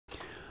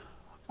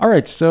All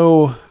right,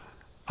 so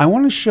I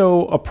want to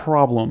show a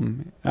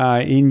problem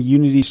in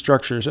Unity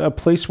structures, a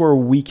place where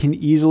we can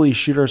easily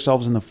shoot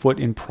ourselves in the foot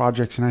in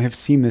projects, and I have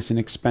seen this in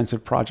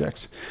expensive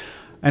projects.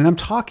 And I'm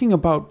talking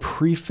about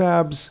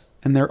prefabs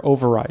and their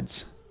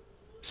overrides.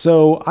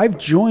 So I've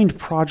joined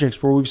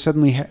projects where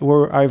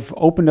where I've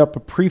opened up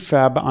a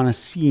prefab on a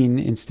scene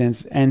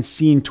instance and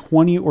seen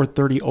 20 or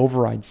 30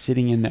 overrides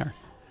sitting in there.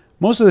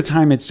 Most of the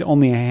time, it's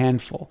only a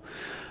handful.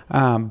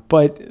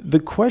 But the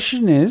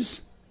question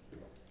is,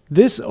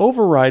 this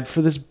override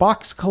for this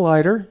box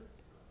collider,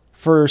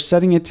 for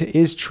setting it to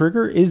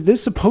isTrigger, is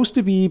this supposed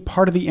to be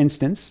part of the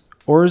instance,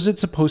 or is it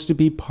supposed to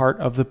be part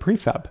of the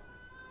prefab?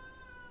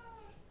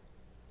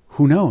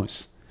 Who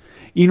knows?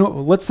 You know,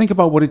 let's think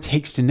about what it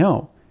takes to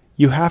know.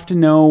 You have to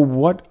know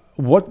what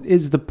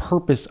is the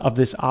purpose of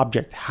this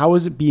object? How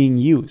is it being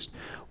used?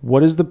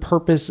 What is the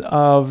purpose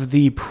of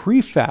the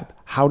prefab?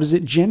 How does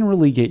it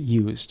generally get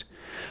used?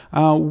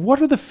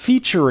 What are the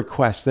feature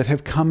requests that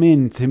have come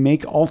in to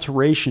make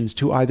alterations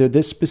to either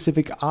this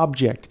specific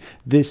object,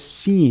 this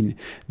scene,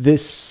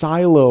 this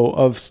silo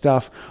of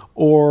stuff,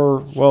 or,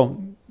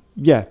 well,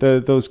 yeah,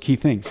 those key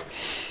things?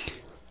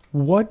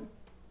 You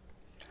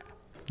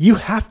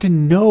have to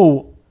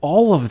know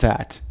all of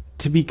that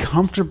to be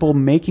comfortable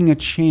making a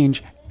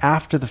change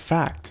after the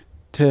fact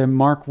to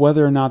mark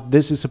whether or not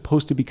this is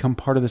supposed to become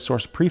part of the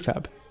source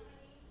prefab.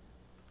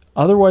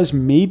 Otherwise,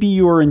 maybe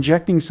you are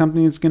injecting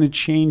something that's going to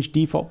change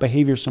default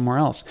behavior somewhere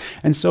else.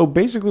 And so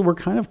basically, we're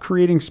kind of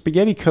creating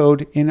spaghetti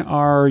code in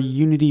our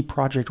Unity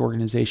project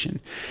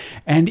organization.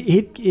 And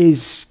it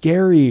is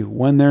scary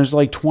when there's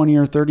like 20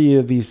 or 30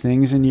 of these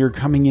things and you're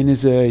coming in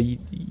as a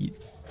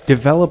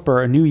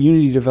developer, a new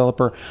Unity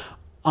developer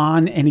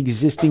on an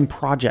existing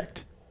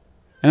project.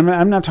 And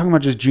I'm not talking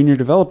about just junior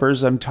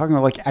developers. I'm talking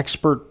about like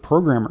expert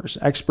programmers,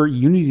 expert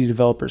Unity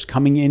developers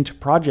coming into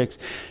projects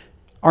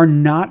are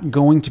not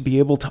going to be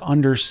able to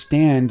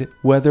understand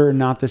whether or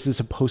not this is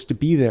supposed to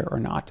be there or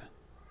not.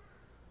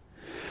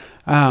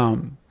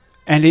 And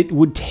it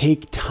would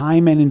take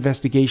time and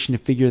investigation to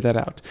figure that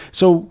out.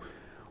 So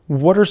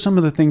what are some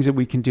of the things that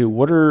we can do?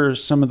 What are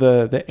some of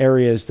the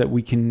areas that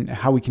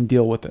how we can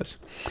deal with this?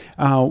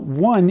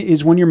 One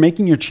is when you're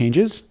making your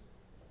changes,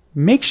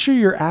 make sure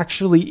you're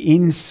actually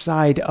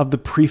inside of the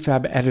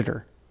prefab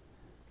editor.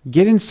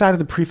 Get inside of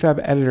the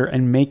prefab editor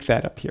and make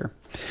that up here.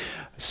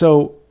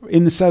 So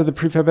in the side of the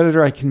prefab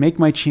editor, I can make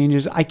my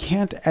changes. I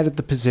can't edit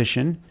the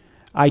position.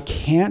 I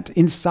can't,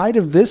 inside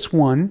of this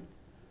one,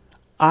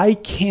 I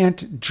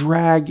can't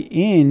drag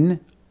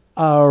in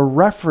a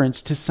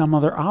reference to some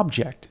other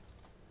object.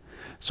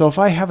 So if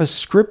I have a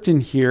script in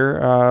here,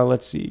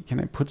 let's see, can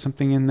I put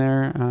something in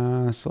there?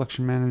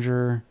 Selection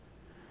manager.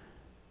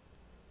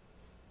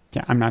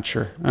 Yeah, I'm not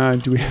sure.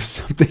 Do we have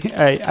something?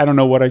 I don't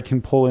know what I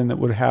can pull in that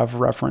would have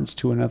reference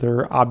to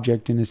another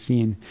object in a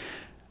scene.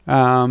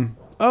 On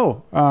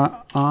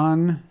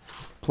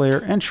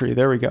player entry,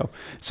 there we go.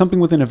 Something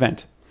with an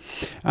event.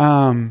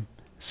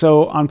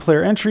 So on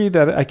player entry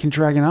that I can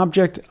drag an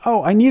object.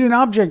 Oh, I need an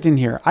object in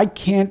here. I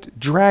can't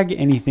drag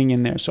anything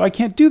in there, so I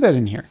can't do that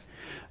in here.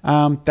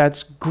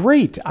 That's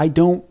great. I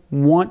don't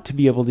want to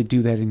be able to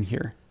do that in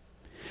here.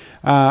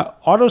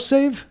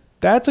 Autosave,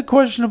 that's a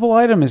questionable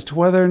item as to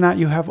whether or not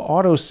you have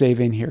autosave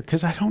in here,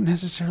 because I don't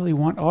necessarily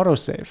want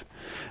autosave.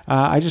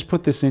 I just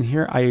put this in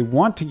here. I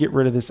want to get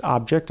rid of this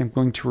object. I'm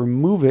going to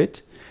remove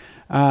it.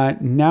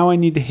 Now I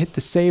need to hit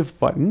the save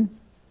button.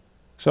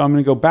 So I'm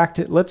going to go back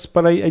to,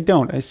 but I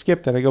don't. I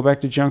skipped it. I go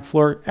back to junk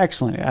floor.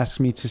 Excellent. It asks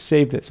me to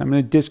save this. I'm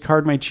going to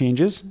discard my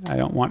changes. I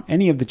don't want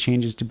any of the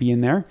changes to be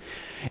in there,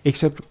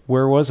 except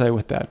where was I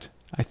with that?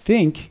 I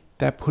think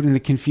that put in a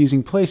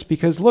confusing place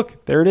because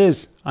look, there it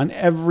is on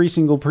every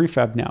single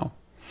prefab now.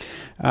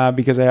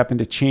 Because I happened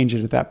to change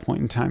it at that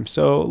point in time.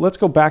 So let's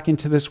go back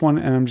into this one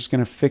and I'm just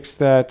going to fix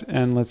that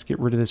and let's get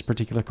rid of this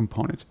particular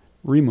component.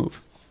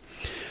 Remove.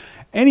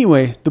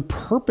 Anyway, the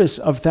purpose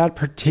of that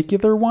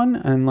particular one,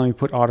 and let me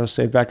put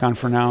autosave back on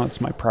for now, it's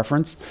my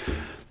preference.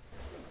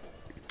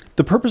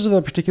 The purpose of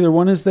that particular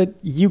one is that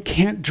you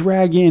can't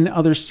drag in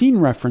other scene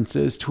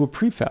references to a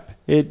prefab.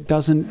 It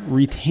doesn't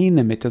retain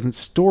them. It doesn't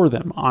store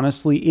them.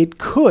 Honestly, it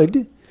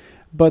could.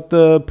 But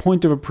the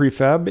point of a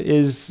prefab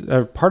is,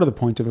 part of the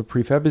point of a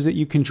prefab is that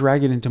you can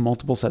drag it into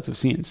multiple sets of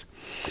scenes.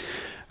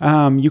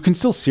 You can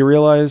still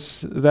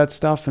serialize that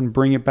stuff and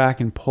bring it back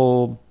and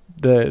pull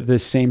the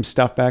same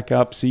stuff back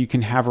up so you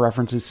can have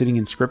references sitting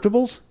in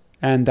scriptables,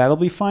 and that'll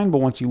be fine. But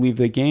once you leave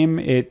the game,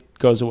 it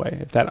goes away.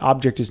 If that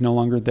object is no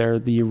longer there,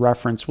 the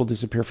reference will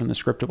disappear from the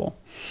scriptable.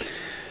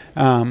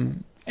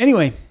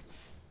 Anyway,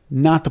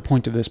 not the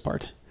point of this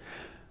part.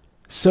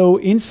 So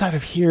inside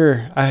of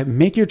here,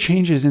 make your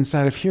changes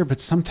inside of here, but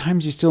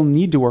sometimes you still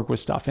need to work with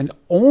stuff, and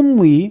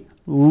only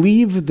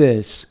leave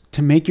this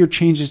to make your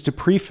changes to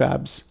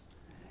prefabs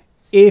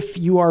if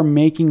you are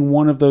making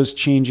one of those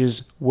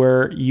changes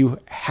where you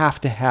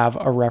have to have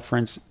a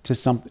reference to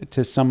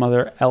some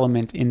other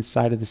element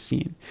inside of the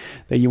scene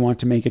that you want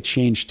to make a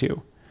change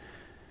to.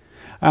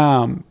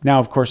 Now,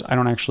 of course, I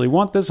don't actually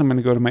want this. I'm going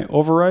to go to my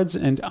overrides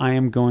and I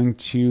am going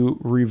to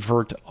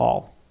revert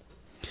all.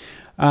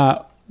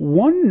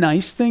 One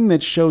nice thing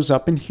that shows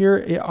up in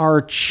here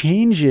are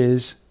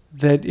changes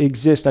that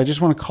exist. I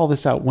just want to call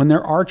this out. When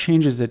there are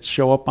changes that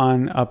show up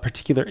on a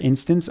particular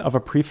instance of a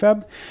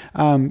prefab,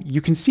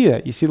 you can see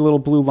that. You see the little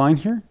blue line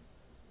here?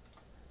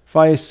 If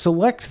I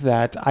select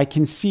that, I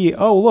can see,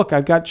 oh, look,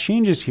 I've got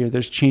changes here.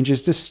 There's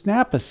changes to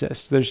Snap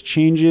Assist. There's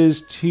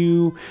changes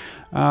to,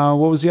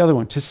 what was the other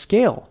one? To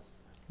scale.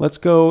 Let's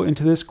go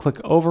into this, click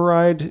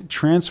Override,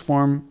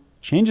 Transform,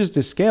 changes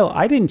to scale.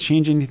 I didn't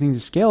change anything to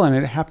scale, and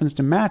it happens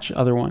to match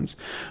other ones.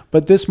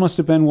 But this must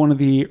have been one of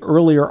the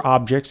earlier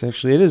objects.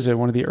 Actually, it is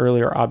one of the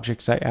earlier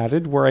objects I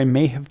added where I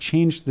may have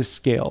changed the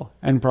scale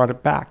and brought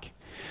it back.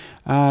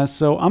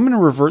 So I'm going to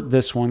revert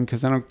this one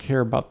because I don't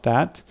care about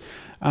that.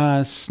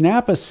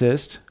 Snap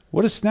Assist.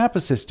 What is Snap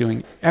Assist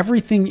doing?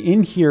 Everything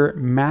in here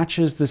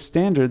matches the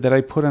standard that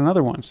I put on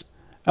other ones.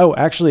 Oh,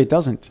 actually, it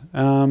doesn't.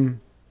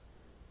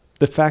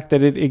 The fact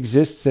that it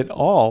exists at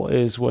all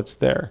is what's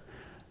there.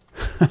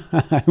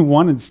 I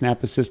wanted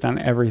Snap Assist on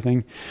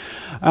everything.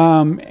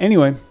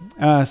 Anyway,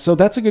 so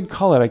that's a good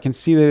call out. I can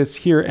see that it's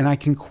here and I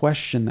can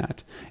question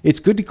that. It's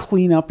good to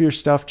clean up your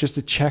stuff just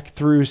to check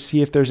through,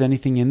 see if there's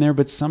anything in there.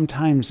 But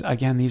sometimes,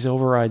 again, these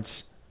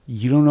overrides,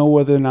 you don't know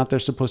whether or not they're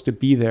supposed to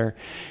be there.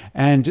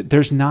 And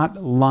there's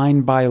not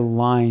line by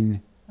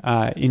line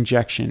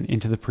injection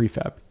into the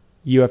prefab.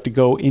 You have to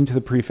go into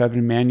the prefab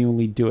and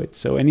manually do it.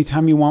 So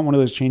anytime you want one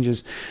of those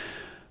changes,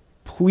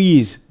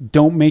 please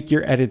don't make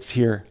your edits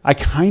here. I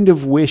kind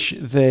of wish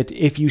that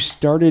if you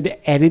started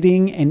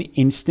editing an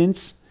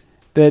instance,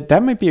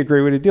 that might be a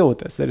great way to deal with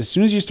this. That as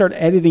soon as you start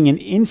editing an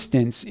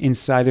instance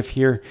inside of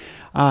here,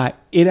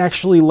 it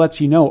actually lets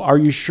you know, are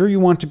you sure you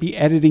want to be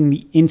editing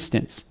the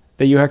instance?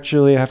 That you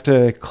actually have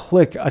to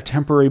click a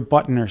temporary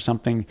button or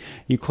something.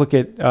 You click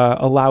it,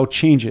 allow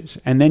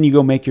changes, and then you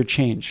go make your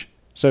change.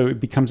 So it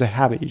becomes a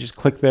habit. You just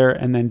click there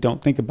and then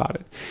don't think about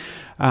it.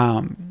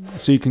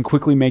 So you can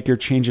quickly make your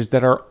changes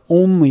that are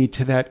only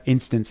to that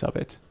instance of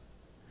it.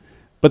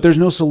 But there's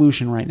no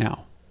solution right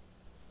now.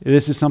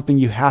 This is something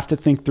you have to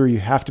think through, you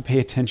have to pay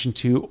attention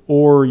to,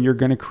 or you're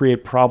going to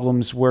create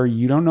problems where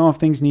you don't know if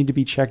things need to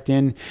be checked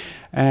in.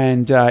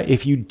 And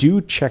if you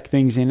do check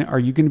things in, are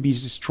you going to be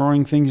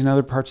destroying things in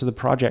other parts of the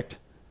project?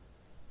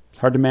 It's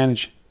hard to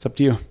manage. It's up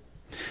to you.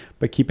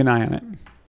 But keep an eye on it.